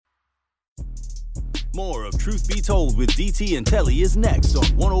More of Truth Be Told with DT and Telly is next on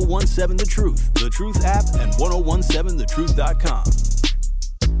 1017 The Truth, The Truth app, and 1017thetruth.com.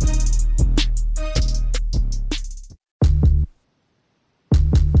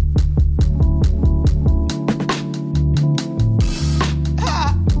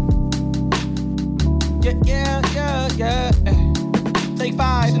 Yeah. Take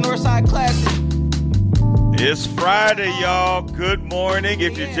 5, the Northside Classic. It's Friday, y'all. Good morning.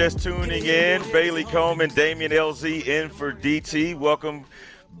 If you're just tuning in, Bailey Coleman, Damian LZ in for DT. Welcome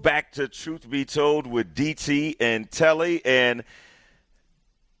back to Truth Be Told with DT and Telly. And,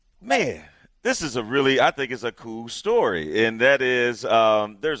 man, this is I think it's a cool story. And that is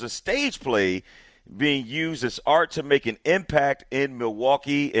there's a stage play being used as art to make an impact in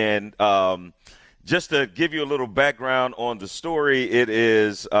Milwaukee. And just to give you a little background on the story, it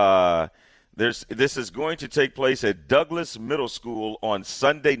is this is going to take place at Douglas Middle School on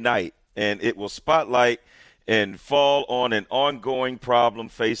Sunday night, and it will spotlight and fall on an ongoing problem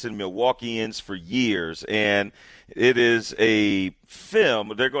facing Milwaukeeans for years. And it is a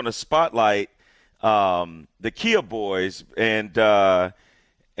film. They're going to spotlight the Kia Boys, and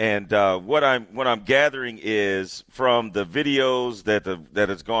what I'm gathering is from the videos that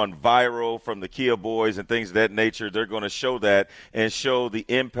has gone viral from the Kia Boys and things of that nature, they're going to show that and show the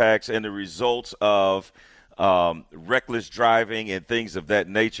impacts and the results of reckless driving and things of that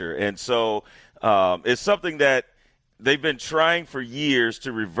nature. And so it's something that they've been trying for years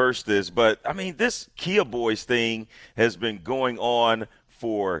to reverse this. But, I mean, this Kia Boys thing has been going on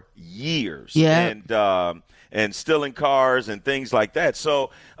for years. Yeah. And stealing cars and things like that. So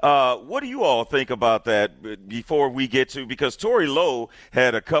what do you all think about that before we get to – because Tori Lowe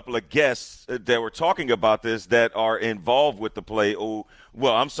had a couple of guests that were talking about this that are involved with the play. who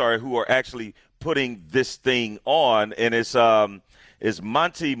are actually putting this thing on. And it's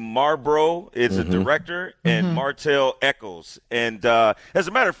Monty Marbro is a director, and Martell Eccles. And as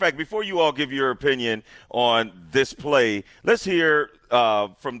a matter of fact, before you all give your opinion on this play, let's hear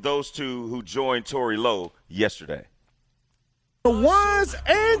from those two who joined Tori Lowe yesterday. The ones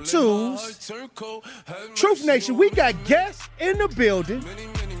and twos, Truth Nation, we got guests in the building.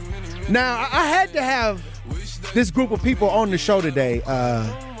 Now, I had to have this group of people on the show today.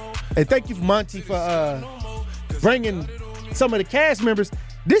 And thank you, Monty, for bringing some of the cast members.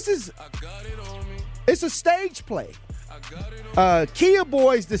 It's a stage play. Kia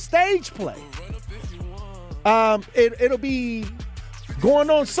Boys, the stage play. It'll be going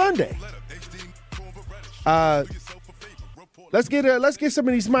on Sunday. Let's get some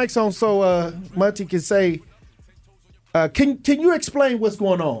of these mics on so Monty can say. Can you explain what's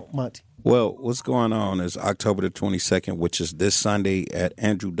going on, Monty? Well, what's going on is October the 22nd, which is this Sunday at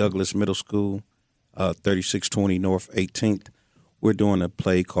Andrew Douglas Middle School, 3620 North 18th. We're doing a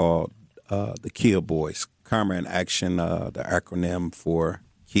play called The Kia Boys, Karma in Action, the acronym for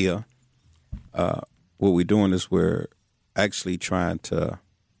Kia. What we're doing is we're actually trying to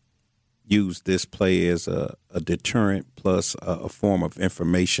use this play as a deterrent plus a form of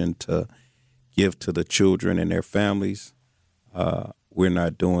information to give to the children and their families. We're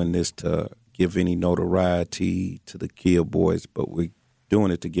not doing this to give any notoriety to the Kia Boys, but we're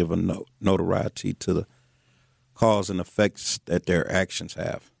doing it to give a notoriety to the cause and effects that their actions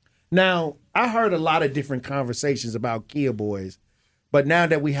have. Now, I heard a lot of different conversations about Kia Boys, but now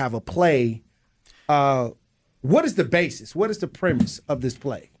that we have a play, what is the basis? What is the premise of this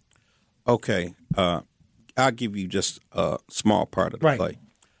play? Okay, I'll give you just a small part of the play.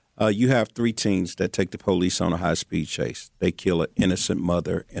 You have 3 teens that take the police on a high-speed chase. They kill an innocent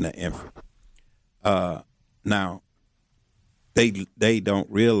mother and an infant. Now, they don't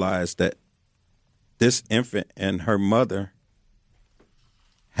realize that this infant and her mother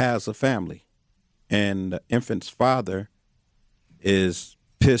has a family, and the infant's father is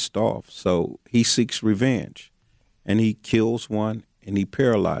pissed off, so he seeks revenge, and he kills one and he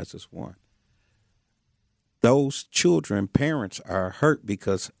paralyzes one. Those children, parents are hurt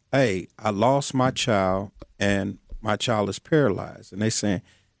because, hey, I lost my child and my child is paralyzed. And they're saying,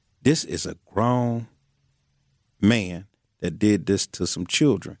 this is a grown man that did this to some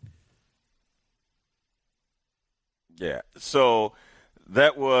children. Yeah. So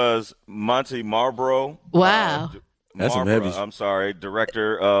that was Monty Marbro. Wow. That's some heavy. I'm sorry,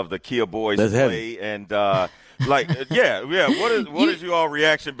 director of the Kia Boys That's play. Heavy. And yeah. What is your all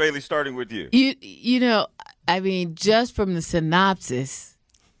reaction, Bailey, starting with you? You know, I mean, just from the synopsis,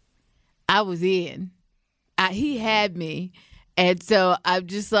 I was in. He had me. And so I'm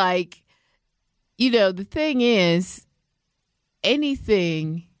just like, the thing is,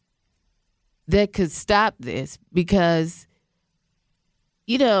 anything that could stop this, because,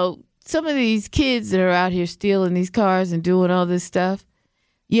 some of these kids that are out here stealing these cars and doing all this stuff,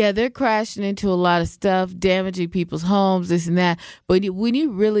 yeah, they're crashing into a lot of stuff, damaging people's homes, this and that. But when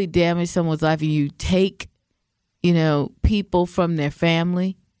you really damage someone's life and you take, people from their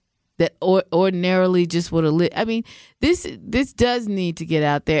family that ordinarily just would have lived. I mean, this does need to get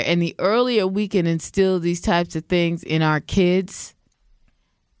out there. And the earlier we can instill these types of things in our kids,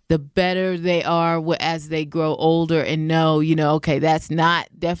 the better they are as they grow older and know, okay, that's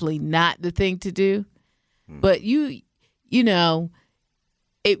definitely not the thing to do. But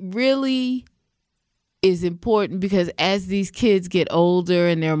it really is important because as these kids get older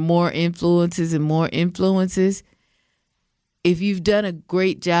and there are more influences, if you've done a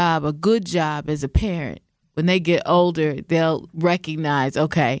good job as a parent, when they get older, they'll recognize,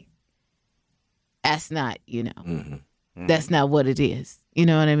 okay, that's not, that's not what it is. You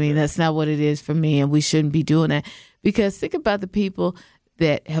know what I mean? That's not what it is for me, and we shouldn't be doing that. Because think about the people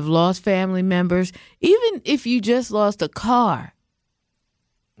that have lost family members, even if you just lost a car.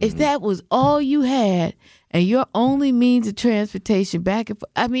 If that was all you had and your only means of transportation back and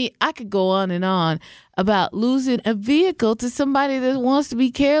forth, I mean, I could go on and on about losing a vehicle to somebody that wants to be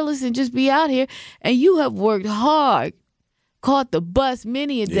careless and just be out here. And you have worked hard, caught the bus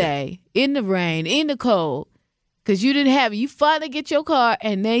many a day, in the rain, in the cold, because you didn't have it. You finally get your car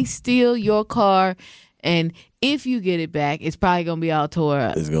and they steal your car. And if you get it back, it's probably going to be all tore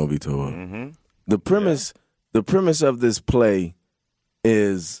up. It's going to be tore up. The premise of this play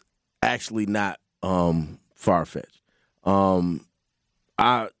is actually not far-fetched.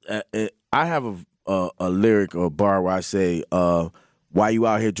 I have a lyric or a bar where I say, "Why you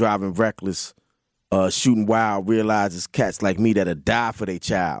out here driving reckless, shooting wild? Realize it's cats like me that'll die for their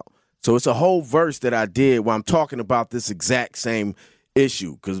child." So it's a whole verse that I did where I'm talking about this exact same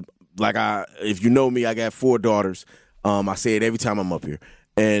issue. Because if you know me, I got 4 daughters. I say it every time I'm up here.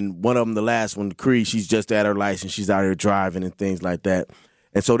 And one of them, the last one, Cree, she's just at her license. She's out here driving and things like that.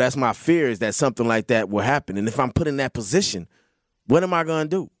 And so that's my fear, is that something like that will happen. And if I'm put in that position, what am I going to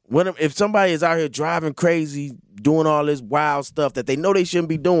do? If somebody is out here driving crazy, doing all this wild stuff that they know they shouldn't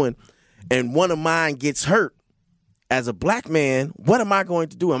be doing, and one of mine gets hurt, as a black man, what am I going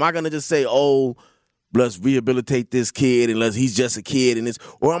to do? Am I going to just say, oh, let's rehabilitate this kid unless he's just a kid and this?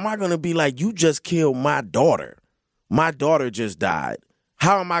 Or am I going to be like, you just killed my daughter. My daughter just died.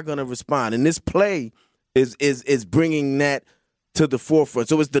 How am I going to respond? And this play is bringing that to the forefront.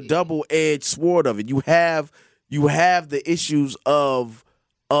 So it's the double-edged sword of it. You have the issues of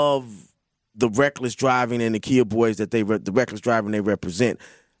the reckless driving and the Kia boys the reckless driving they represent,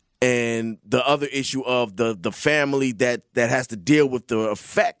 and the other issue of the family that has to deal with the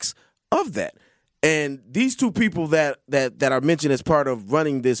effects of that. And these two people that are mentioned as part of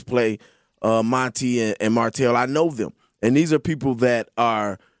running this play, Monty and Martell, I know them. And these are people that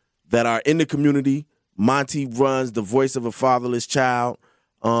are in the community. Monty runs the Voice of a Fatherless Child.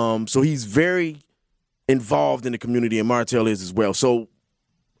 So he's very involved in the community, and Martell is as well. So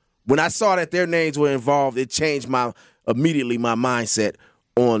when I saw that their names were involved, it changed immediately my mindset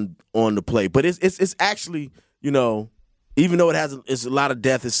on the play. But it's actually, even though it's a lot of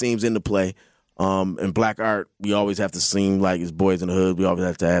death, it seems, in the play. In black art, we always have to seem like it's boys in the hood. We always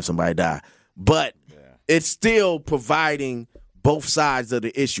have to have somebody die. But it's still providing both sides of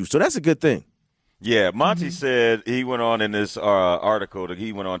the issue. So that's a good thing. Yeah, Monty said, he went on in this article,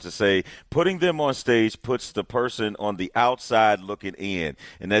 he went on to say, putting them on stage puts the person on the outside looking in.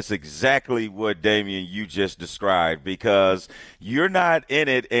 And that's exactly what, Damien, you just described, because you're not in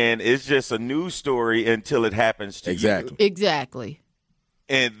it and it's just a news story until it happens to you. Exactly.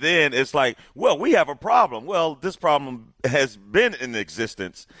 And then it's like, well, we have a problem. Well, this problem has been in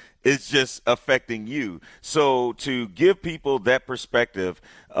existence. It's just affecting you. So to give people that perspective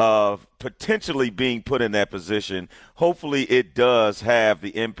of potentially being put in that position, hopefully it does have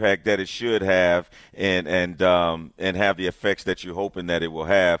the impact that it should have and have the effects that you're hoping that it will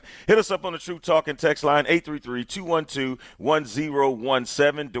have. Hit us up on the Truth Talking text line,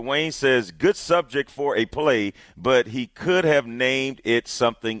 833-212-1017. Dwayne says, good subject for a play, but he could have named it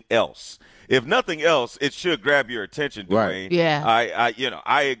something else. If nothing else, it should grab your attention, Dwayne. Right. Yeah.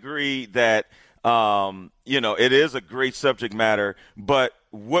 I agree that it is a great subject matter, but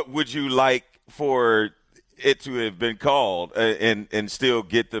what would you like for it to have been called and still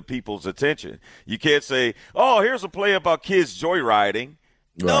get the people's attention? You can't say, "Oh, here's a play about kids joyriding."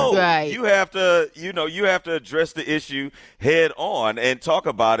 No, right. You have to address the issue head on and talk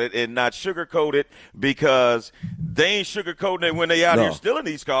about it and not sugarcoat it, because they ain't sugarcoating it when they out here stealing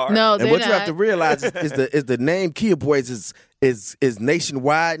these cars. No, and what you have to realize is the name Kia Boys is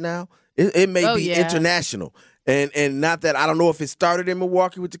nationwide now. It may be international. And not that I don't know if it started in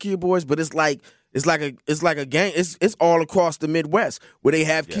Milwaukee with the Kia Boys, but it's like a gang. It's all across the Midwest where they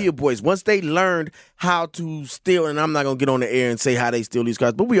have Kia Boys. Once they learned how to steal, and I'm not gonna get on the air and say how they steal these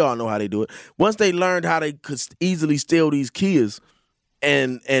cars, but we all know how they do it. Once they learned how they could easily steal these Kias,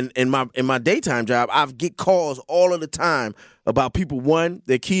 and in my daytime job, I get calls all of the time about people, one,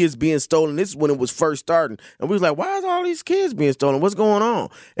 their kids being stolen. This is when it was first starting. And we was like, why is all these kids being stolen? What's going on?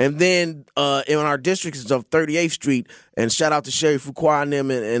 And then in our districts of 38th Street, and shout out to Sherry Fuqua and them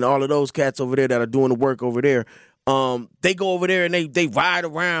and all of those cats over there that are doing the work over there, they go over there and they ride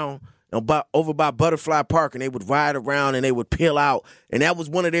around over by Butterfly Park, and they would ride around and they would peel out. And that was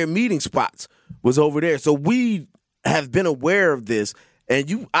one of their meeting spots, was over there. So we have been aware of this.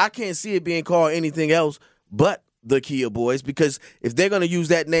 And I can't see it being called anything else but the Kia Boys, because if they're going to use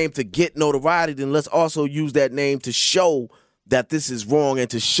that name to get notoriety, then let's also use that name to show that this is wrong and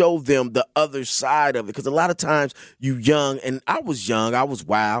to show them the other side of it. Because a lot of times you young, and I was young, I was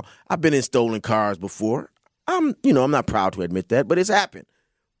wild. I've been in stolen cars before. I'm not proud to admit that, but it's happened.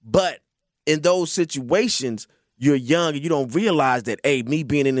 But in those situations, you're young and you don't realize that, hey, me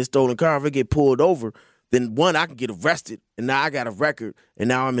being in this stolen car, if I get pulled over, then one, I can get arrested, and now I got a record, and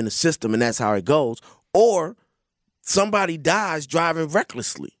now I'm in the system, and that's how it goes. Or somebody dies driving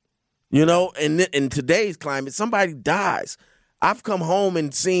recklessly, and in today's climate, somebody dies. I've come home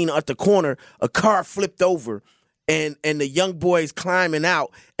and seen at the corner a car flipped over, and the young boy's climbing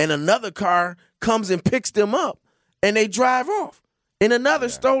out, and another car comes and picks them up, and they drive off in another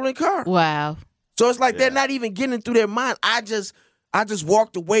stolen car. Wow. So it's like they're not even getting through their mind. I just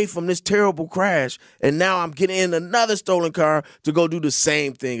walked away from this terrible crash, and now I'm getting in another stolen car to go do the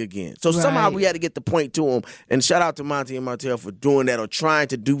same thing again. So somehow we had to get the point to them. And shout out to Monty and Martell for doing that or trying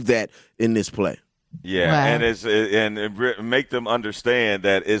to do that in this play. Yeah, wow. and make them understand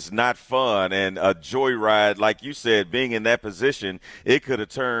that it's not fun, and a joyride, like you said, being in that position, it could have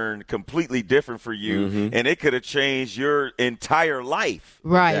turned completely different for you, and it could have changed your entire life.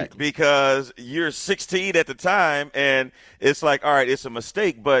 Right. Because you're 16 at the time, and it's like, all right, it's a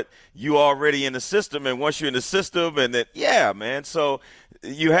mistake, but you already in the system, and once you're in the system, and then, so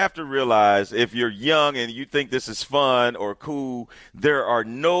you have to realize if you're young and you think this is fun or cool, there are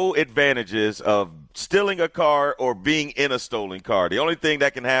no advantages of stealing a car or being in a stolen car. The only thing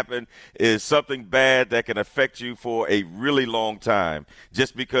that can happen is something bad that can affect you for a really long time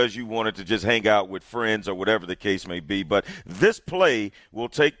just because you wanted to just hang out with friends or whatever the case may be. But this play will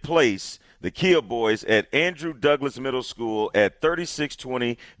take place, the Kia Boys, at Andrew Douglas Middle School at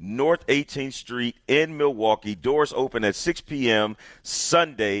 3620 North 18th Street in Milwaukee. Doors open at 6 p.m.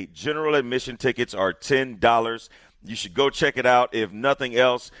 Sunday. General admission tickets are $10. You should go check it out. If nothing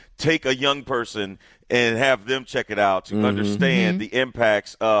else, take a young person and have them check it out to understand the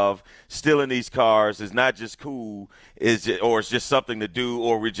impacts of stealing these cars. Is not just cool, or it's just something to do,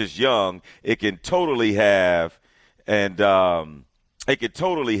 or we're just young. It can totally have, an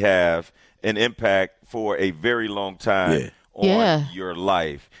impact for a very long time on your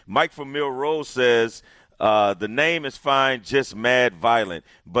life. Mike from Mill Rose says, the name is fine, just mad violent.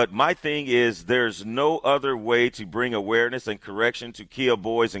 But my thing is there's no other way to bring awareness and correction to Kia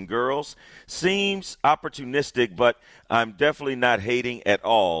boys and girls. Seems opportunistic, but I'm definitely not hating at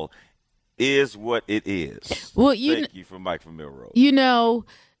all. Is what it is. Well, Thank you from Mike from Mill Rose.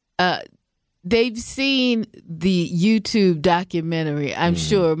 They've seen the YouTube documentary. I'm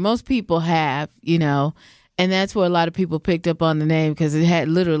sure most people have, and that's where a lot of people picked up on the name because it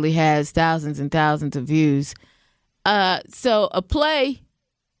literally has thousands and thousands of views. So a play,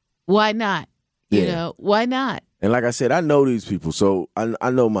 why not? Why not? And like I said, I know these people, so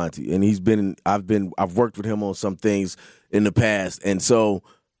I know Monty, and I've worked with him on some things in the past, and so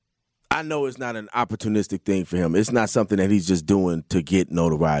I know it's not an opportunistic thing for him. It's not something that he's just doing to get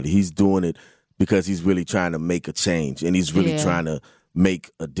notoriety. He's doing it because he's really trying to make a change, and he's really trying to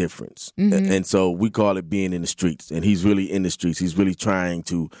make a difference. And so we call it being in the streets, and he's really in the streets. He's really trying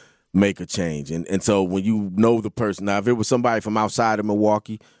to make a change. And so when you know the person, now if it was somebody from outside of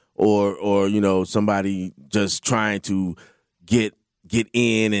Milwaukee or somebody just trying to get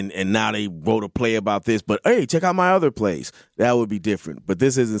in and now they wrote a play about this, but hey, check out my other plays, that would be different. But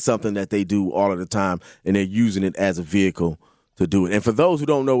this isn't something that they do all of the time, and they're using it as a vehicle to do it. And for those who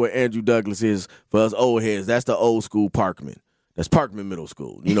don't know where Andrew Douglas is, for us old heads, that's the old school Parkman. That's Parkman Middle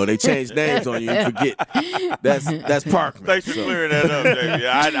School. They changed names on you and forget. That's Parkman. Thanks for clearing that up, Jamie.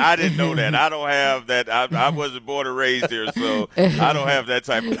 I didn't know that. I don't have that. I wasn't born and raised here, so I don't have that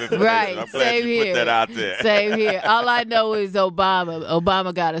type of information. Right. I'm glad you put that out there. Same here. All I know is Obama.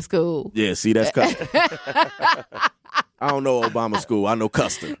 Obama got a school. Yeah, see, that's coming. I don't know Obama school. I know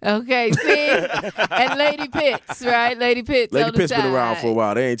Custer. Okay, see? And Lady Pitts, right? Lady Pitts Lady on the Pitts been side. around for a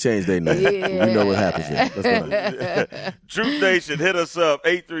while. They ain't changed their name. Yeah. We know what happens here. Let's go. Truth Nation, hit us up,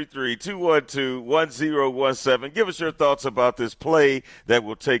 833-212-1017. Give us your thoughts about this play that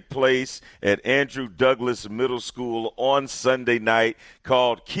will take place at Andrew Douglas Middle School on Sunday night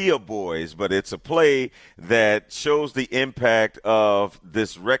called Kia Boys. But it's a play that shows the impact of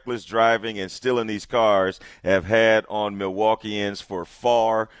this reckless driving and stealing these cars have had on Milwaukeeans for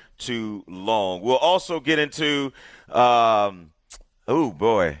far too long. We'll also get into, I'm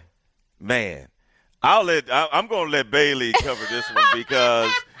going to let Bailey cover this one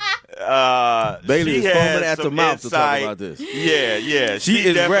because Bailey she is foaming has at the some mouth to talk insight. about this. Yeah. She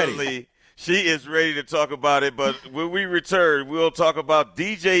is definitely ready. She is ready to talk about it, but when we return, we'll talk about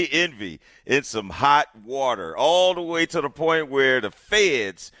DJ Envy in some hot water, all the way to the point where the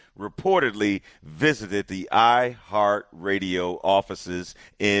feds reportedly visited the iHeartRadio offices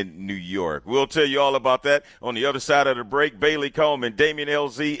in New York. We'll tell you all about that on the other side of the break. Bailey Coleman, Damian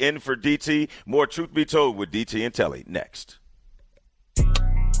LZ in for DT. More Truth Be Told with DT and Telly next.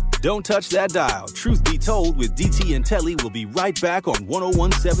 Don't touch that dial. Truth Be Told with DT and Telly will be right back on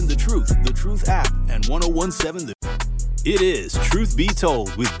 101.7 The Truth app, and 101.7 The It is Truth Be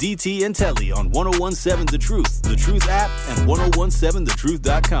Told with DT and Telly on 101.7 The Truth app, and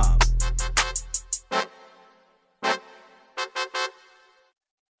 101.7thetruth.com.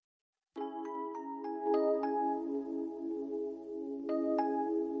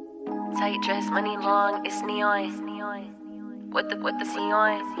 Tight dress, money long, it's neon. With the C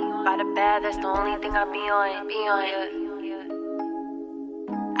on. By the bed, that's the only thing I be on.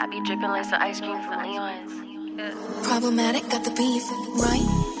 I be dripping like some ice cream from Leon's. Problematic, got the beef, right?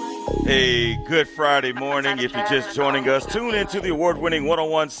 Hey, good Friday morning. If you're just joining us, tune into the award-winning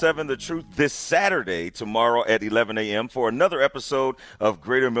 101.7 The Truth this Saturday, tomorrow at 11 a.m. for another episode of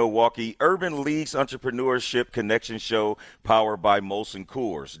Greater Milwaukee Urban League's Entrepreneurship Connection Show, powered by Molson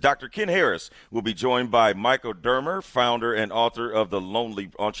Coors. Dr. Ken Harris will be joined by Michael Dermer, founder and author of The Lonely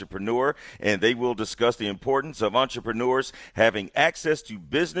Entrepreneur, and they will discuss the importance of entrepreneurs having access to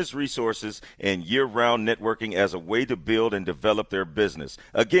business resources and year-round networking as a way to build and develop their business.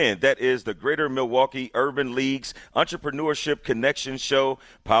 Again, that is the Greater Milwaukee Urban League's Entrepreneurship Connection Show,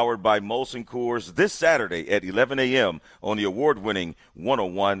 powered by Molson Coors, this Saturday at 11 a.m. on the award-winning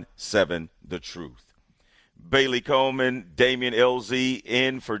 101.7 The Truth. Bailey Coleman, Damian LZ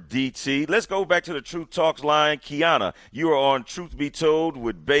in for DT. Let's go back to the Truth Talks line. Kiana, you are on Truth Be Told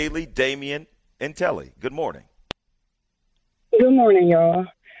with Bailey, Damian, and Telly. Good morning. Good morning, y'all.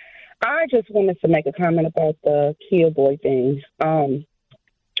 I just wanted to make a comment about the Kia Boy thing.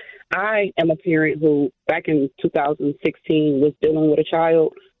 I am a parent who, back in 2016, was dealing with a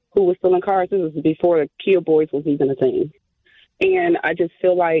child who was stealing cars. This was before the Kia Boys was even a thing. And I just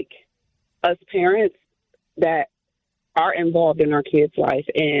feel like us parents that are involved in our kids' life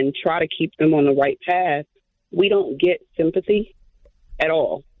and try to keep them on the right path, we don't get sympathy at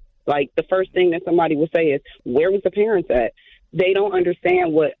all. Like, the first thing that somebody will say is, where was the parents at? They don't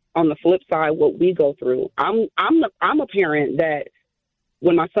understand what, on the flip side, what we go through. I'm a parent that,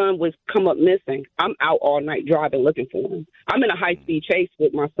 when my son was come up missing, I'm out all night driving looking for him. I'm in a high-speed chase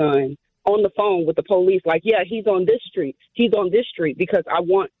with my son on the phone with the police, like, yeah, he's on this street, because I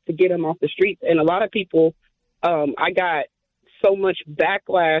want to get him off the streets. And a lot of people, I got so much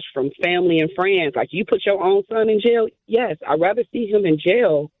backlash from family and friends, like, you put your own son in jail? Yes, I'd rather see him in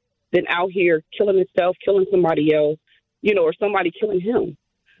jail than out here killing himself, killing somebody else, or somebody killing him.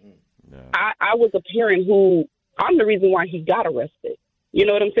 Yeah. I was a parent who, I'm the reason why he got arrested. You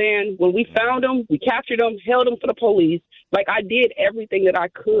know what I'm saying? When we found him, we captured him, held him for the police. Like, I did everything that I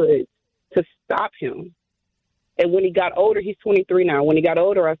could to stop him. And when he got older, he's 23 now. When he got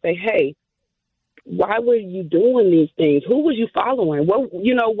older, I say, hey, why were you doing these things? Who was you following? What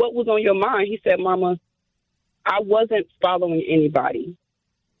was on your mind? He said, Mama, I wasn't following anybody.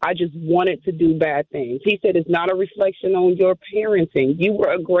 I just wanted to do bad things. He said, it's not a reflection on your parenting. You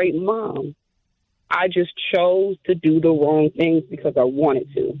were a great mom. I just chose to do the wrong things because I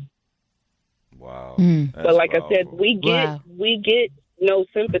wanted to. Wow. But like powerful. I said, we get no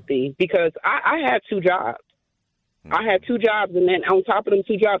sympathy because I had 2 jobs. I had 2 jobs, and then on top of them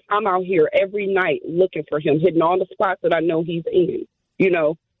 2 jobs, I'm out here every night looking for him, hitting all the spots that I know he's in.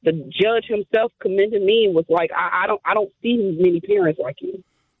 The judge himself commended me and was like, I don't see many parents like you.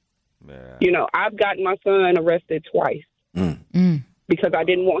 Yeah. I've gotten my son arrested twice because I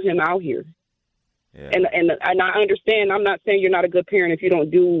didn't want him out here. Yeah. And I understand, I'm not saying you're not a good parent if you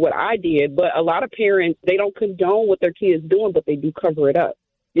don't do what I did, but a lot of parents, they don't condone what their kid is doing, but they do cover it up.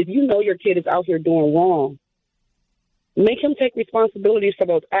 If you know your kid is out here doing wrong, make him take responsibilities for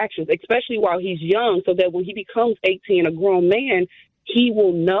those actions, especially while he's young, so that when he becomes 18, a grown man, he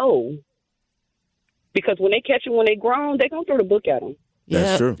will know. Because when they catch him when they're grown, they're going to throw the book at him.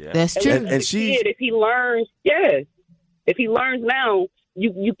 That's true. Yeah. That's true. And if he learns, if he learns now,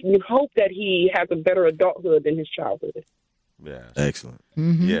 you hope that he has a better adulthood than his childhood. Yes. Excellent.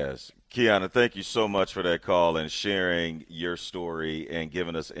 Mm-hmm. Yes. Kiana, thank you so much for that call and sharing your story and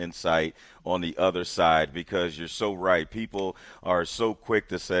giving us insight on the other side, because you're so right. People are so quick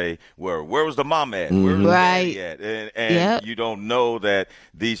to say, where was the mom at? Where was the daddy at? And you don't know that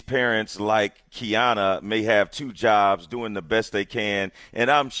these parents like Kiana may have two jobs doing the best they can.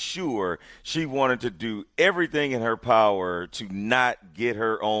 And I'm sure she wanted to do everything in her power to not get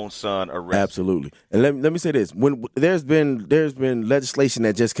her own son arrested. Absolutely. And let me say this. When there's been legislation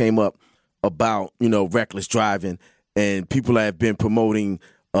that just came up about, reckless driving, and people have been promoting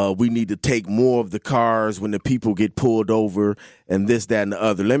we need to take more of the cars when the people get pulled over and this, that, and the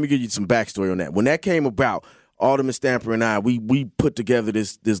other. Let me give you some backstory on that. When that came about, Alderman Stamper and I, we put together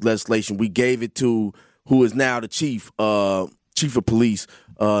this legislation. We gave it to who is now the chief of police,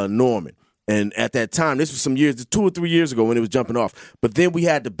 Norman. And at that time, this was some years, 2 or 3 years ago when it was jumping off. But then we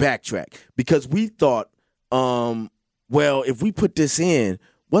had to backtrack because we thought, well, if we put this in,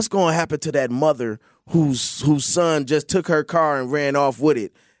 what's going to happen to that mother whose son just took her car and ran off with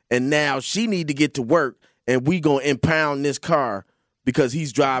it, and now she need to get to work, and we going to impound this car because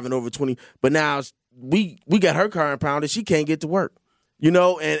he's driving over 20. But now we got her car impounded. She can't get to work, and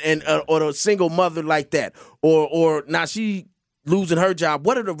or a single mother like that, or now she losing her job.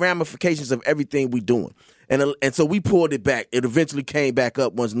 What are the ramifications of everything we doing? And so we pulled it back. It eventually came back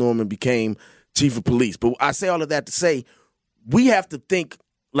up once Norman became chief of police. But I say all of that to say we have to think,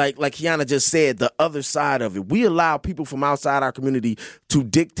 like Kiana just said, the other side of it. We allow people from outside our community to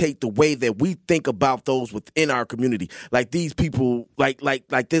dictate the way that we think about those within our community. Like these people, like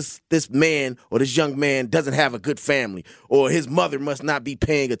this man or this young man doesn't have a good family, or his mother must not be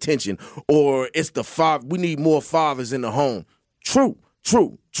paying attention, or it's the father. We need more fathers in the home. True.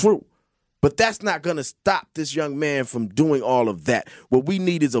 But that's not going to stop this young man from doing all of that. What we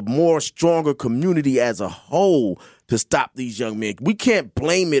need is a more stronger community as a whole to stop these young men. We can't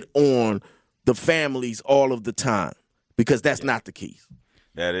blame it on the families all of the time, because that's not the case.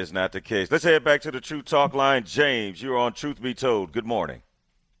 That is not the case. Let's head back to the Truth Talk line. James, you're on Truth Be Told. Good morning.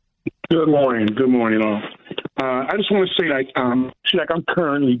 Good morning. Good morning, all. I just want to say, I'm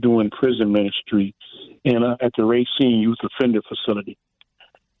currently doing prison ministry at the Racine Youth Offender Facility.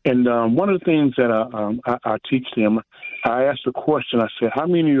 And one of the things that I teach them, I asked a question. I said, how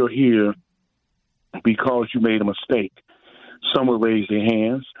many of you are here because you made a mistake? Some will raise their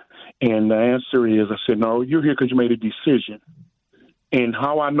hands. And the answer is, I said, no, you're here because you made a decision. And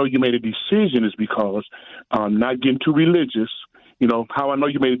how I know you made a decision is because I'm not getting too religious. How I know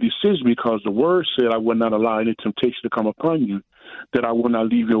you made a decision because the word said I would not allow any temptation to come upon you, that I will not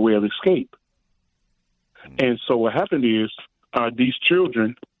leave your way of escape. And so what happened is these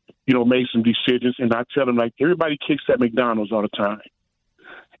children, made some decisions, and I tell them, like, everybody kicks at McDonald's all the time.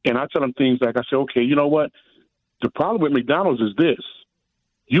 And I tell them things like, I say, okay, you know what? The problem with McDonald's is this.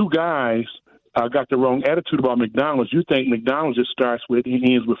 You guys got the wrong attitude about McDonald's. You think McDonald's just starts with and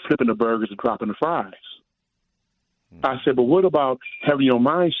ends with flipping the burgers and dropping the fries. I said, but what about having your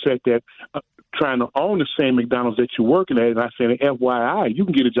mindset that trying to own the same McDonald's that you're working at? And I said, FYI, you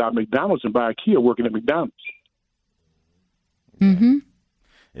can get a job at McDonald's and buy a Kia working at McDonald's. Mm-hmm.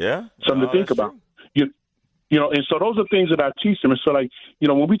 Yeah. Something to think about. And so those are things that I teach them. And so,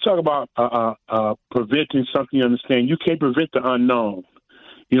 when we talk about preventing something, you understand, you can't prevent the unknown.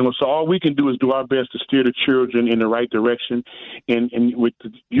 So all we can do is do our best to steer the children in the right direction. And with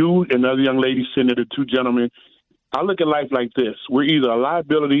you and the other young lady sitting there, the two gentlemen, I look at life like this. We're either a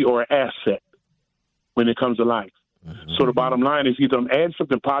liability or an asset when it comes to life. Mm-hmm. So the bottom line is either I'm adding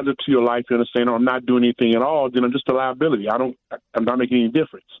something positive to your life, you understand, or I'm not doing anything at all, then I'm just a liability. I'm not making any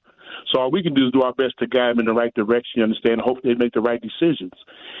difference. So all we can do is do our best to guide them in the right direction, you understand, and hope they make the right decisions.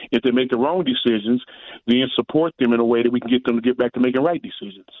 If they make the wrong decisions, then support them in a way that we can get them to get back to making right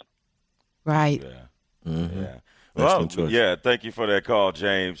decisions. Right. Yeah. Mm-hmm. Yeah. Well, thank you for that call,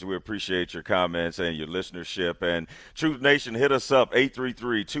 James. We appreciate your comments and your listenership. And Truth Nation, hit us up,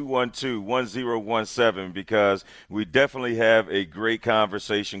 833-212-1017, because we definitely have a great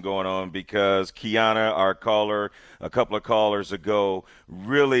conversation going on, because Kiana, our caller, a couple of callers ago,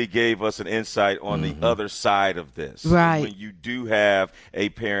 really gave us an insight on the other side of this. Right. When you do have a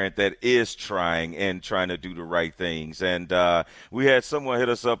parent that is trying to do the right things. And we had someone hit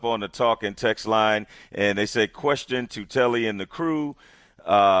us up on the talk and text line, and they said, question to Telly and the crew.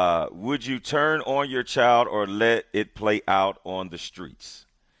 Would you turn on your child or let it play out on the streets?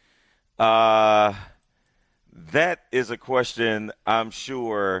 That is a question I'm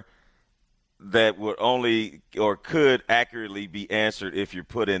sure that would only or could accurately be answered if you're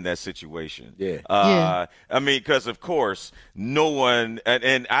put in that situation. I mean, because, of course, no one –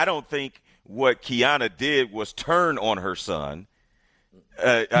 and I don't think what Kiana did was turn on her son.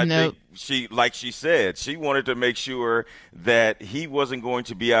 I think she, like she said, she wanted to make sure that he wasn't going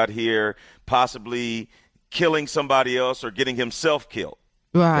to be out here possibly killing somebody else or getting himself killed.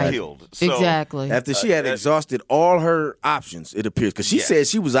 Killed. So, exactly. After she had exhausted all her options, it appears, because she said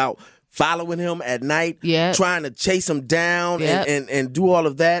she was out following him at night, trying to chase him down and do all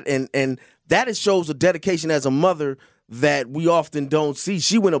of that, and that shows a dedication as a mother that we often don't see.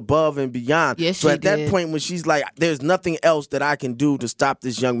 She went above and beyond. Yes, so she at that did. point when she's like, there's nothing else that I can do to stop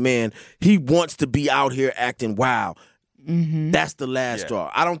this young man. He wants to be out here acting wild. That's the last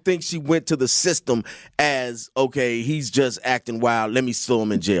straw. I don't think she went to the system as, okay, he's just acting wild, let me throw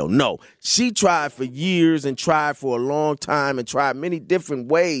him in jail. No, she tried for years and tried for a long time and tried many different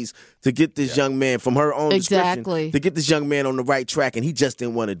ways to get this young man, from her own description, to get this young man on the right track, and he just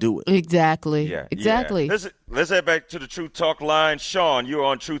didn't want to do it. Exactly. Let's head back to the Truth Talk line. Sean, you're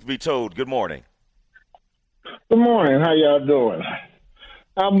on Truth Be Told. Good morning. Good morning. How y'all doing?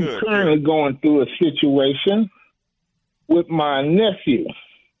 I'm currently going through a situation with my nephew.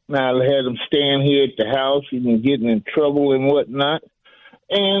 Now, I had him staying here at the house. He's been getting in trouble and whatnot.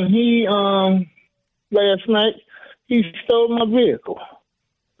 And he, last night, he stole my vehicle.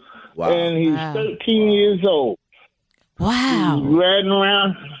 Wow. And he's 13 years old. Wow. He's riding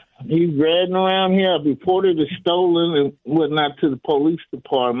around here. I reported it stolen and whatnot to the police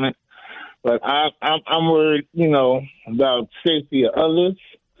department. But I'm worried, about safety of others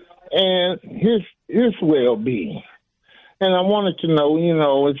and his well-being. And I wanted to know,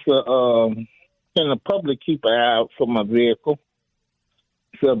 can the public keep an eye out for my vehicle?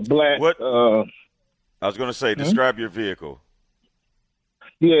 It's a black. I was going to say, describe your vehicle.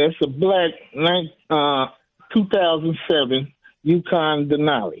 Yeah, it's a black 2007 Yukon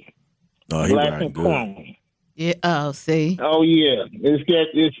Denali. Oh, he black riding and good. chrome. Yeah. Oh, see. Oh yeah,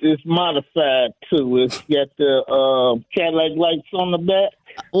 it's modified too. It's got the Cadillac lights on the back.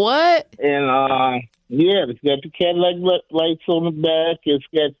 What? And it's got the Cadillac lights on the back. It's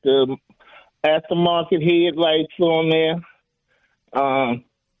got the aftermarket headlights on there.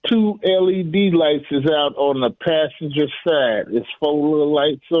 2 LED lights is out on the passenger side. It's 4 little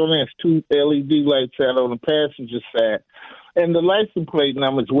lights on there. It's 2 LED lights out on the passenger side. And the license plate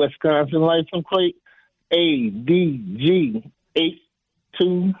number is Wisconsin license plate ADG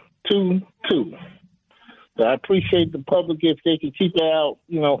 8222. So I appreciate the public if they could keep it out,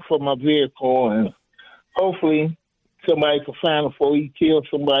 for my vehicle, and hopefully somebody can find him before he kills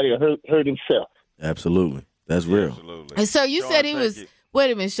somebody or hurt himself. Absolutely. That's real. Absolutely. And so you said he was,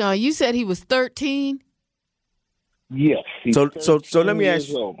 wait a minute, Sean, you said he was 13? Yes. So let me ask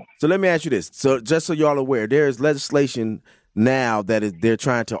you this. So just so y'all are aware, there is legislation now that they're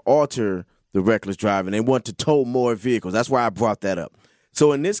trying to alter the reckless driving. They want to tow more vehicles. That's why I brought that up.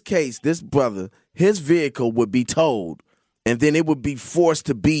 So in this case, this brother, his vehicle would be towed, and then it would be forced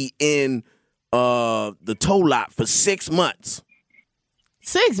to be in the tow lot for 6 months.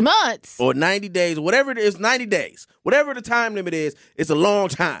 6 months? Or 90 days, whatever it is, 90 days. Whatever the time limit is, it's a long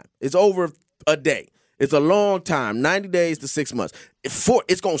time. It's over a day. It's a long time, 90 days to 6 months.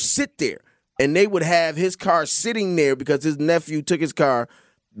 It's going to sit there, and they would have his car sitting there because his nephew took his car,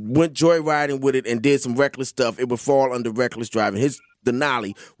 went joyriding with it, and did some reckless stuff. It would fall under reckless driving. His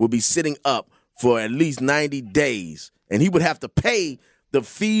Denali would be sitting up for at least 90 days, and he would have to pay the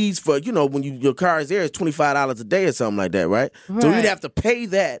fees for, when your car is there, it's $25 a day or something like that, right? So he'd have to pay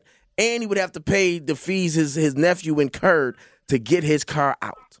that, and he would have to pay the fees his nephew incurred to get his car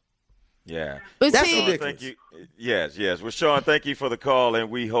out. Yeah. But that's see, ridiculous. Thank you. Yes. Well, Sean, thank you for the call, and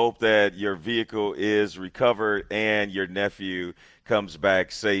we hope that your vehicle is recovered and your nephew comes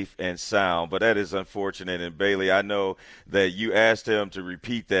back safe and sound. But that is unfortunate. And Bailey, I know that you asked him to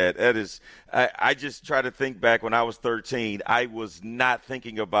repeat that. That is, I just try to think back when I was 13. I was not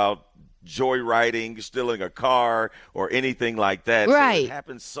thinking about joyriding, stealing a car, or anything like that. Right. So it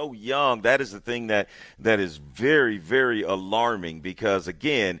happens so young. That is the thing that is very, very alarming, because,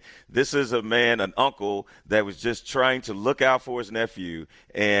 again, this is a man, an uncle, that was just trying to look out for his nephew,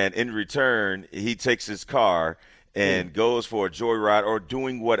 and in return, he takes his car and goes for a joyride or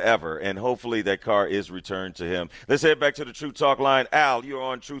doing whatever, and hopefully that car is returned to him. Let's head back to the Truth Talk line. Al, you're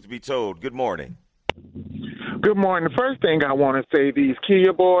on Truth Be Told. Good morning. Good morning. The first thing I want to say, these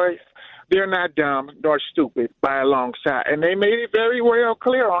Kia boys, they're not dumb nor stupid by a long shot. And they made it very well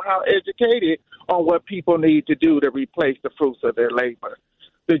clear on how educated on what people need to do to replace the fruits of their labor.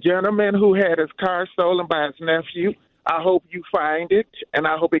 The gentleman who had his car stolen by his nephew, I hope you find it, and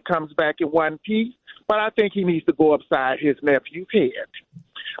I hope it comes back in one piece. But I think he needs to go upside his nephew's head.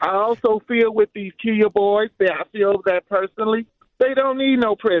 I also feel with these Kia boys, I feel that personally, they don't need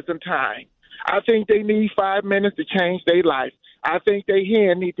no prison time. I think they need 5 minutes to change their life. I think their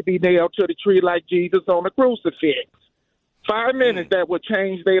hand need to be nailed to the tree like Jesus on the crucifix. 5 minutes that will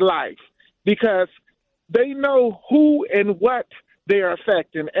change their life because they know who and what they are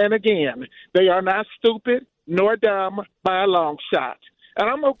affecting. And again, they are not stupid nor dumb by a long shot. And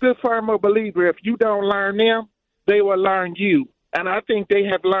I'm a good firm believer, if you don't learn them, they will learn you. And I think they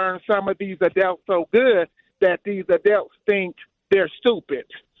have learned some of these adults so good that these adults think they're stupid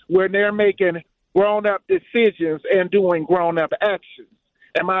when they're making grown-up decisions and doing grown-up actions.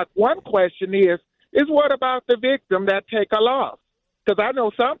 And my one question is what about the victim that take a loss? Because I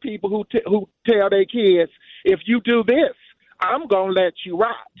know some people who tell their kids, if you do this, I'm going to let you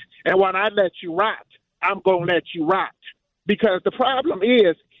rot. And when I let you rot, I'm going to let you rot. Because the problem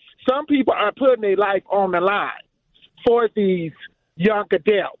is some people are putting their life on the line for these young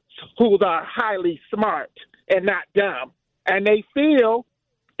adults who are highly smart and not dumb. And they feel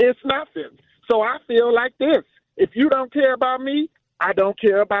it's nothing. So I feel like this. If you don't care about me, I don't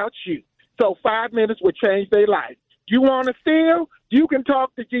care about you. So 5 minutes would change their life. You want to steal? You can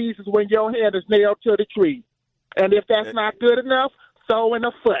talk to Jesus when your hand is nailed to the tree. And if that's not good enough, so in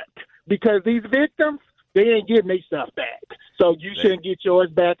a foot. Because these victims, they ain't getting their stuff back. So you shouldn't get yours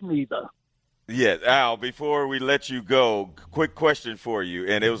back neither. Yeah, Al, before we let you go, quick question for you.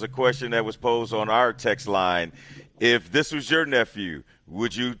 And it was a question that was posed on our text line. If this was your nephew,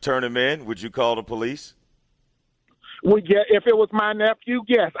 would you turn him in? Would you call the police? Well, yeah, if it was my nephew,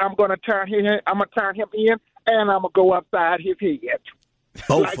 yes, I'm going to turn him in, and I'm going to go upside his head.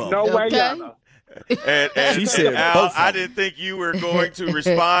 Both like, of them. no way, And She said Al, both of I them. didn't think you were going to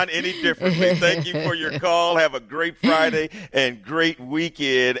respond any differently. Thank you for your call. Have a great Friday and great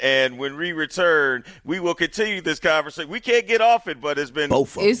weekend. And when we return, we will continue this conversation. We can't get off it, but it's been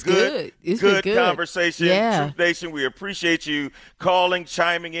Both of them. It's good. It's good been good. conversation. Yeah. Truth Nation, we appreciate you calling,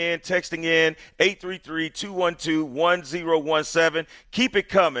 chiming in, texting in, 833-212-1017. Keep it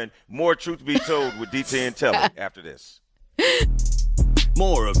coming. More Truth Be Told with DT and Telly after this.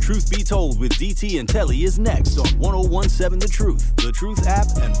 More of Truth Be Told with DT and Telly is next on 1017 The Truth, The Truth app,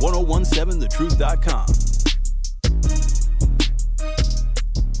 and 1017thetruth.com.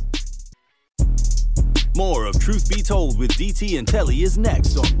 More of Truth Be Told with DT and Telly is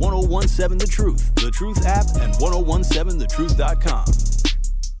next on 1017 The Truth, The Truth app, and 1017thetruth.com.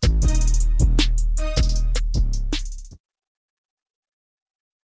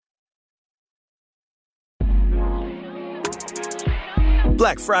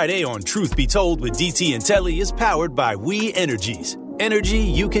 Black Friday on Truth Be Told with DT and Telly is powered by We Energies. Energy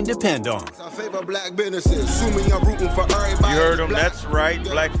you can depend on. You heard him. That's right.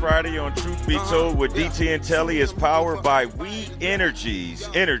 Black Friday on Truth Be Told with DT and Telly is powered by We Energies.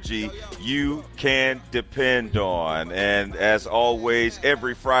 Energy you can depend on. And as always,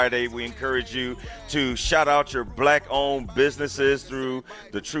 every Friday we encourage you to shout out your black-owned businesses through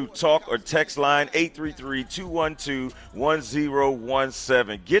the Truth Talk or text line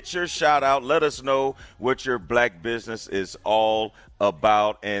 833-212-1017. Get your shout out. Let us know what your black business is all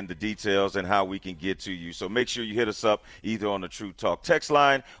about and the details and how we can get to you. So make sure you hit us up either on the Truth Talk text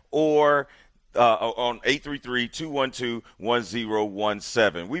line or on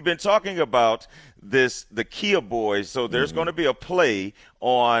 833-212-1017. We've been talking about the Kia boys. So there's going to be a play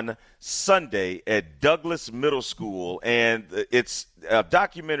on Sunday at Douglas Middle School, and it's a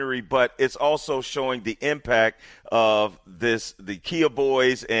documentary, but it's also showing the impact of the Kia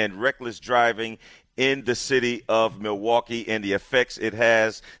boys and reckless driving in the city of Milwaukee and the effects it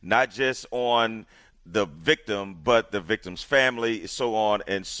has not just on the victim, but the victim's family, so on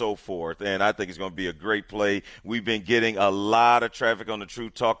and so forth. And I think it's going to be a great play. We've been getting a lot of traffic on the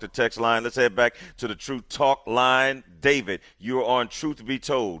Truth Talk to text line. Let's head back to the Truth Talk line. David, you're on Truth Be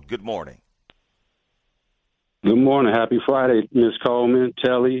Told. Good morning. Good morning. Happy Friday, Ms. Coleman,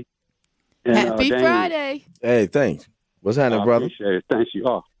 Telly. And, Happy Daniel. Friday. Hey, thanks. What's happening, brother? Appreciate it. Thank you.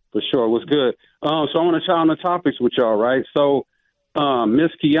 Oh, for sure. What's good? So I want to try on the topics with y'all, right? So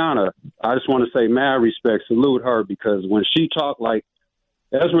Miss Kiana, I just want to say mad respect, salute her, because when she talked, like,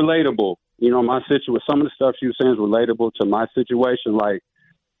 that's relatable. You know, my situation, some of the stuff she was saying is relatable to my situation. Like,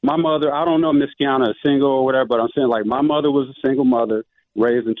 my mother, I don't know Miss Kiana is single or whatever, but I'm saying, like, my mother was a single mother,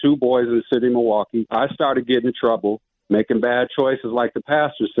 raising two boys in the city of Milwaukee. I started getting in trouble making bad choices, like the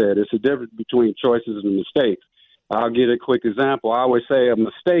pastor said. It's a difference between choices and mistakes. I'll give a quick example. I always say a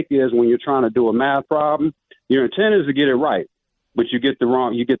mistake is when you're trying to do a math problem, your intent is to get it right, but you get the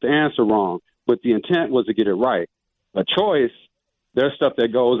answer wrong. But the intent was to get it right. A choice, there's stuff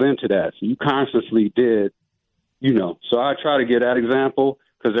that goes into that. So you consciously did, So I try to get that example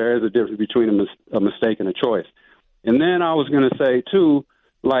because there is a difference between a mistake and a choice. And then I was going to say, too,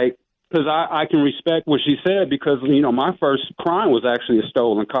 because I can respect what she said because, my first crime was actually a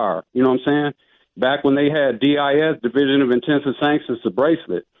stolen car. You know what I'm saying? Back when they had DIS, Division of Intensive Sanctions, the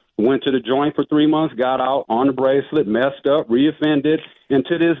bracelet. Went to the joint for 3 months, got out on the bracelet, messed up, reoffended. And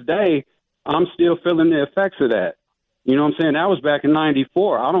to this day, I'm still feeling the effects of that. You know what I'm saying? That was back in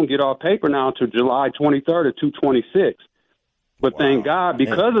 94. I don't get off paper now until July 23rd of 226. But thank God,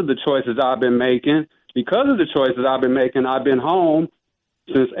 because of the choices I've been making, I've been home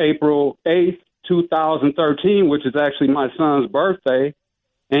since April 8th, 2013, which is actually my son's birthday.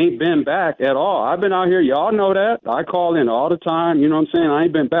 Ain't been back at all. I've been out here. Y'all know that. I call in all the time. You know what I'm saying? I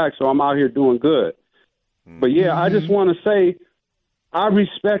ain't been back, so I'm out here doing good. But, yeah, I just want to say I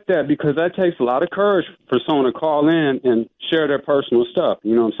respect that because that takes a lot of courage for someone to call in and share their personal stuff.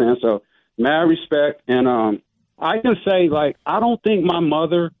 You know what I'm saying? So, mad respect. And I can say, I don't think my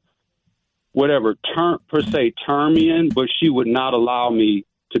mother would ever turn me in, but she would not allow me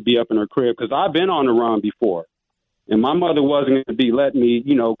to be up in her crib because I've been on the run before. And my mother wasn't going to be letting me,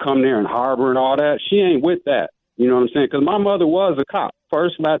 come there and harbor and all that. She ain't with that. You know what I'm saying? Because my mother was a cop,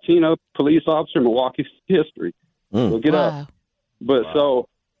 first Latina police officer in Milwaukee history. So get up. But so,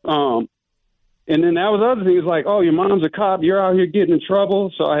 and then that was other things like, oh, your mom's a cop. You're out here getting in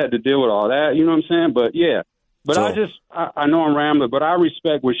trouble. So I had to deal with all that. You know what I'm saying? But yeah, but so, I know I'm rambling, but I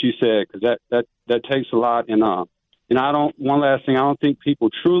respect what she said because that takes a lot. And one last thing, I don't think people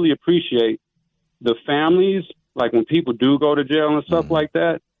truly appreciate the families. Like when people do go to jail and stuff like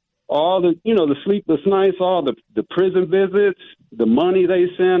that, all the, the sleepless nights, all the prison visits, the money they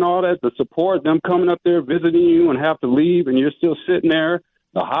send, all that, the support, them coming up there visiting you and have to leave and you're still sitting there,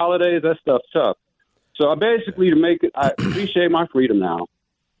 the holidays, that stuff's tough. So I basically, I appreciate my freedom now.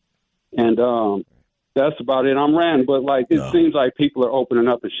 And that's about it. I'm ranting, but it seems like people are opening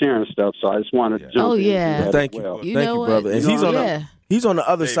up and sharing stuff. So I just wanted to jump in. Well, thank you. Thank you, brother. And he's on the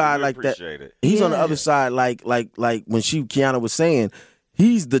other side like that. He's on the other side like when Kiana was saying,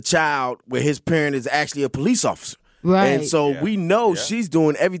 he's the child where his parent is actually a police officer. Right. And so we know she's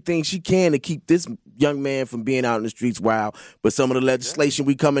doing everything she can to keep this young man from being out in the streets wild. But some of the legislation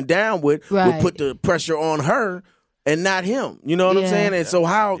we coming down with will put the pressure on her and not him. You know what I'm saying? And so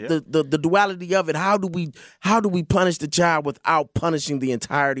how the duality of it, how do we punish the child without punishing the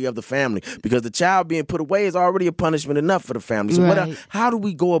entirety of the family? Because the child being put away is already a punishment enough for the family. So how do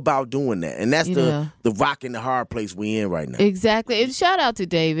we go about doing that? And that's the rock and the hard place we in right now. Exactly. And shout out to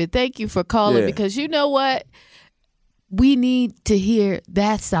David. Thank you for calling because you know what? We need to hear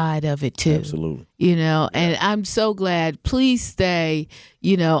that side of it too. Absolutely. And I'm so glad. Please stay,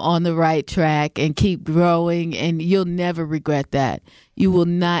 on the right track and keep growing, and you'll never regret that. You will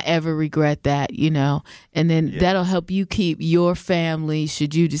not ever regret that, and then that'll help you keep your family,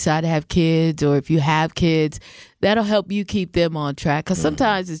 should you decide to have kids, or if you have kids, that'll help you keep them on track. Because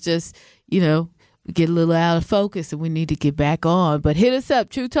sometimes it's just, we get a little out of focus and we need to get back on. But hit us up,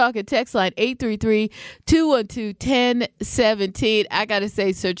 True Talk and text line 833-212-1017. I got to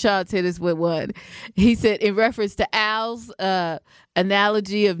say, Sir Chance hit us with one. He said, in reference to Al's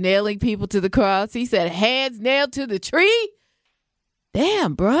analogy of nailing people to the cross, he said, hands nailed to the tree?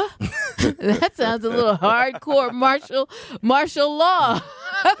 Damn, bruh. That sounds a little hardcore martial law.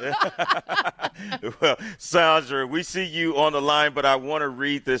 Well, Sandra, we see you on the line, but I want to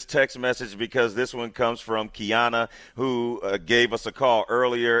read this text message because this one comes from Kiana, who gave us a call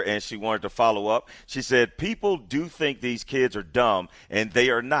earlier, and she wanted to follow up. She said, people do think these kids are dumb, and they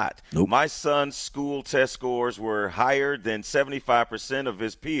are not. Nope. My son's school test scores were higher than 75% of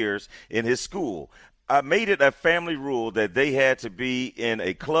his peers in his school. I made it a family rule that they had to be in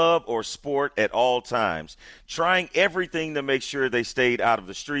a club or sport at all times, trying everything to make sure they stayed out of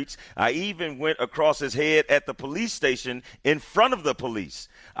the streets. I even went across his head at the police station in front of the police.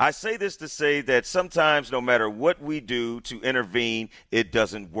 I say this to say that sometimes no matter what we do to intervene, it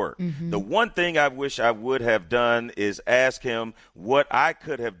doesn't work. Mm-hmm. The one thing I wish I would have done is ask him what I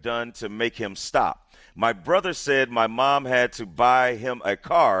could have done to make him stop. My brother said my mom had to buy him a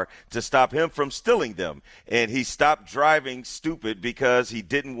car to stop him from stealing them, and he stopped driving stupid because he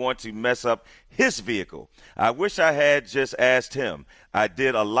didn't want to mess up his vehicle. I wish I had just asked him. I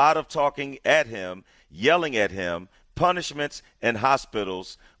did a lot of talking at him, yelling at him, punishments, and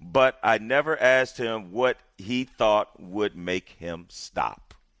hospitals, but I never asked him what he thought would make him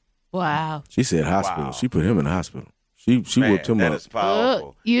stop. Wow. She said hospital. Wow. She put him in the hospital. She whipped him that up. Is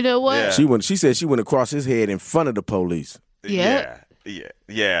powerful. You know what? Yeah. She said she went across his head in front of the police. Yeah.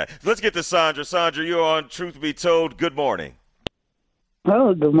 Let's get to Sandra. Sandra, you're on Truth Be Told. Good morning.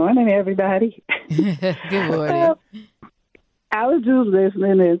 Oh, good morning, everybody. Good morning. I was just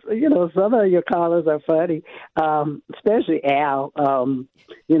listening, and some of your callers are funny, especially Al.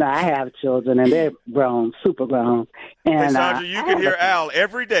 I have children, and they're grown, super grown. And hey, Sandra, you can hear Al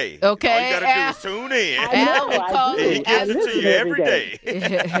every day. Okay, all you got to do is tune in. Al will call He gives it to you every day.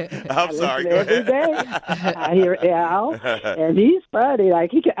 I'm sorry. Go ahead. Every day, I hear Al, and he's funny.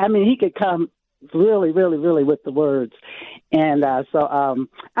 Like he could come really, really, really with the words. And so I'm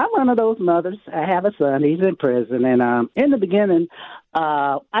one of those mothers. I have a son. He's in prison. And in the beginning,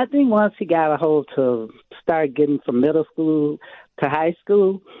 I think once he got a hold to start getting from middle school to high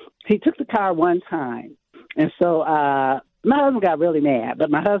school, he took the car one time. And so my husband got really mad, but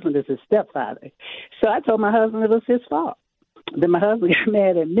my husband is his stepfather. So I told my husband it was his fault. Then my husband got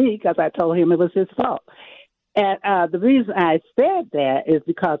mad at me because I told him it was his fault. And the reason I said that is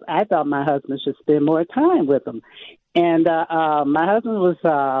because I thought my husband should spend more time with him. And my husband was,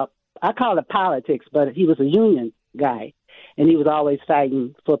 I call it politics, but he was a union guy. And he was always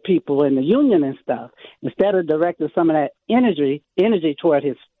fighting for people in the union and stuff. Instead of directing some of that energy toward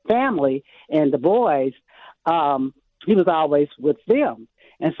his family and the boys, he was always with them.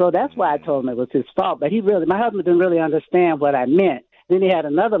 And so that's why I told him it was his fault. But my husband didn't really understand what I meant. Then he had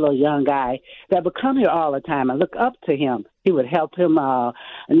another little young guy that would come here all the time and look up to him. He would help him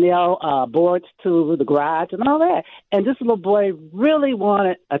nail boards to the garage and all that. And this little boy really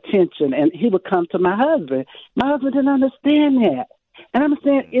wanted attention, and he would come to my husband. My husband didn't understand that. And I'm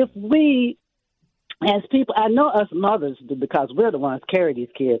saying if we, as people, I know us mothers do because we're the ones carry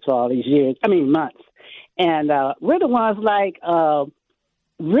these kids for all these months. And we're the ones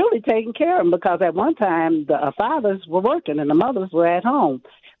really taking care of them because at one time the fathers were working and the mothers were at home.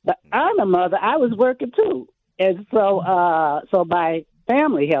 But I'm a mother. I was working too. And so my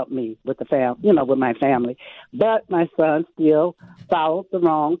family helped me with with my family. But my son still followed the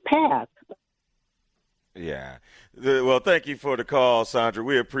wrong path. Yeah. Well, thank you for the call, Sandra.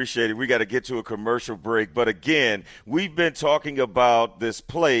 We appreciate it. We got to get to a commercial break. But again, we've been talking about this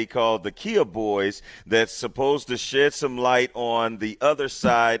play called The Kia Boys that's supposed to shed some light on the other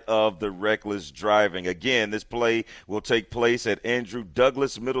side of the reckless driving. Again, this play will take place at Andrew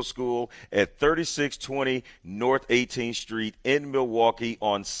Douglas Middle School at 3620 North 18th Street in Milwaukee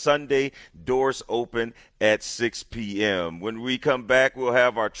on Sunday. Doors open at 6 p.m. When we come back, we'll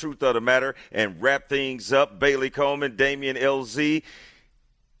have our Truth of the Matter and wrap things up. Bailey Coleman, Damian LZ,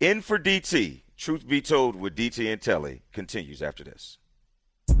 in for DT. Truth Be Told with DT and Telly continues after this.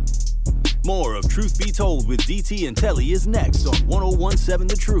 More of Truth Be Told with DT and Telly is next on 1017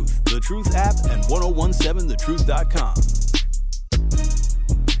 The Truth, The Truth app, and 1017thetruth.com.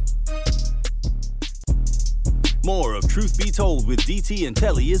 More of Truth Be Told with DT and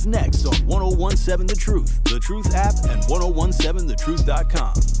Telly is next on 1017 The Truth, The Truth app, and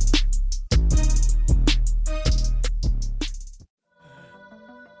 1017thetruth.com.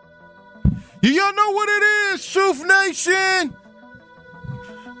 Y'all know what it is, Truth Nation.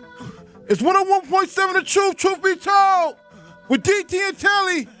 It's 101.7 The Truth, Truth Be Told, with DT and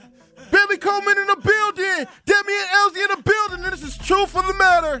Telly. Billy Coleman in the building, Demi and Elsie in the building, and this is Truth of the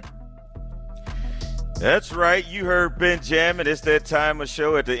Matter. That's right. You heard Benjamin. It's that time of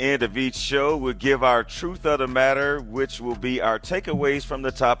show. At the end of each show, we'll give our Truth of the Matter, which will be our takeaways from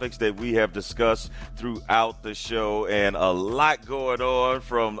the topics that we have discussed throughout the show. And a lot going on,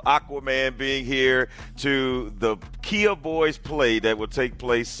 from Aquaman being here to the Kia Boys play that will take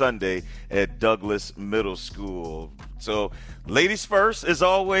place Sunday at Douglas Middle School. So, ladies first, as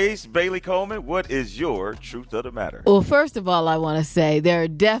always, Bailey Coleman, what is your Truth of the Matter? Well, first of all, I want to say there are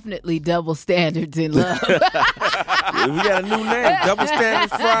definitely double standards in love. We got a new name, Double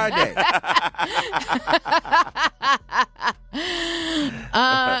Standards Friday.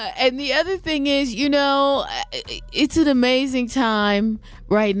 And the other thing is, it's an amazing time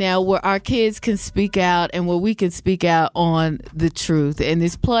right now where our kids can speak out and where we can speak out on the truth. And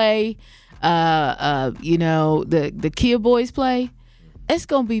this play, the Kia Boys play, it's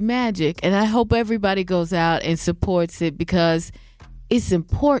going to be magic. And I hope everybody goes out and supports it because it's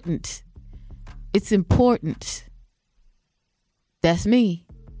important. It's important. That's me.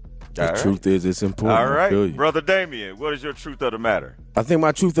 The truth is, it's important. All right. Brother Damien, what is your Truth of the Matter? I think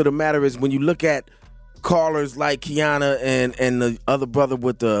my Truth of the Matter is when you look at callers like Kiana and the other brother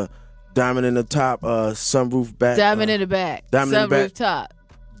with the Diamond in the top, sunroof back. Diamond in the back. Diamond in the back. Sunroof top.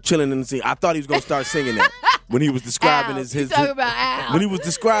 Chilling in the scene. I thought he was gonna start singing that when he was describing Al, his. you talking about Al. When he was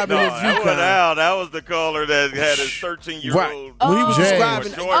describing his that Yukon. wasn't Al. That was the caller that had his 13-year-old. Right. When he was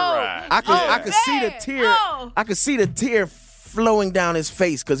describing, joyride. I could see the tear. Oh. I could see the tear flowing down his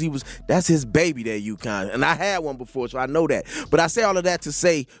face because that's his baby, that Yukon, and I had one before, so I know that. But I say all of that to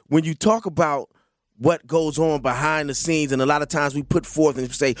say, when you talk about what goes on behind the scenes, and a lot of times we put forth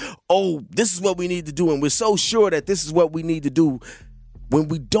and say, "Oh, this is what we need to do," and we're so sure that this is what we need to do. When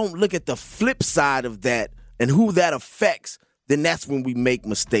we don't look at the flip side of that and who that affects, then that's when we make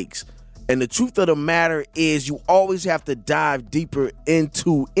mistakes. And the truth of the matter is, you always have to dive deeper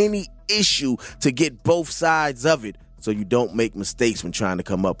into any issue to get both sides of it, so you don't make mistakes when trying to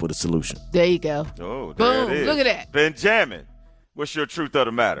come up with a solution. There you go. Oh, there Boom. it is. Look at that. Benjamin, what's your truth of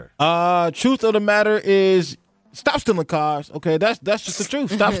the matter? Truth of the matter is, stop stealing cars. Okay, that's just the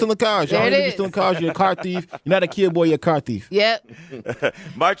truth. Stop stealing cars. Y'all There it need to be is. stealing cars. You're a car thief. You're not a kid boy. You're a car thief. Yep.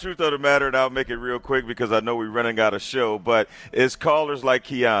 My truth of the matter, and I'll make it real quick because I know we're running out of show, but it's callers like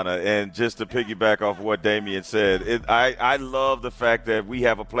Kiana, and just to piggyback off of what Damien said, I love the fact that we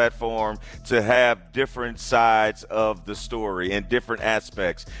have a platform to have different sides of the story and different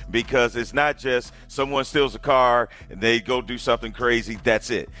aspects, because it's not just someone steals a car and they go do something crazy, that's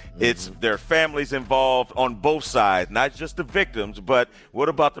it. It's their families involved on both sides, not just the victims, but what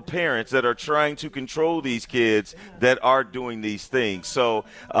about the parents that are trying to control these kids that are doing these things? So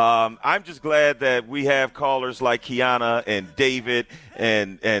I'm just glad that we have callers like Kiana and David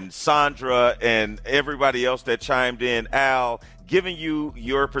and Sandra and everybody else that chimed in, Al, giving you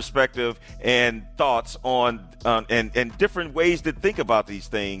your perspective and thoughts on and different ways to think about these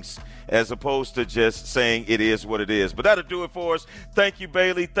things, as opposed to just saying it is what it is. But that'll do it for us. Thank you,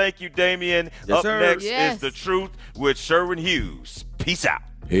 Bailey. Thank you, Damien. Yes, Up sir. next Yes. is The Truth with Sherwin Hughes. Peace out.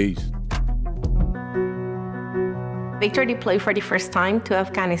 Peace. Victor deployed for the first time to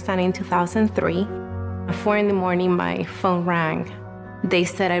Afghanistan in 2003. At 4 a.m, my phone rang. They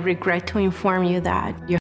said, "I regret to inform you that your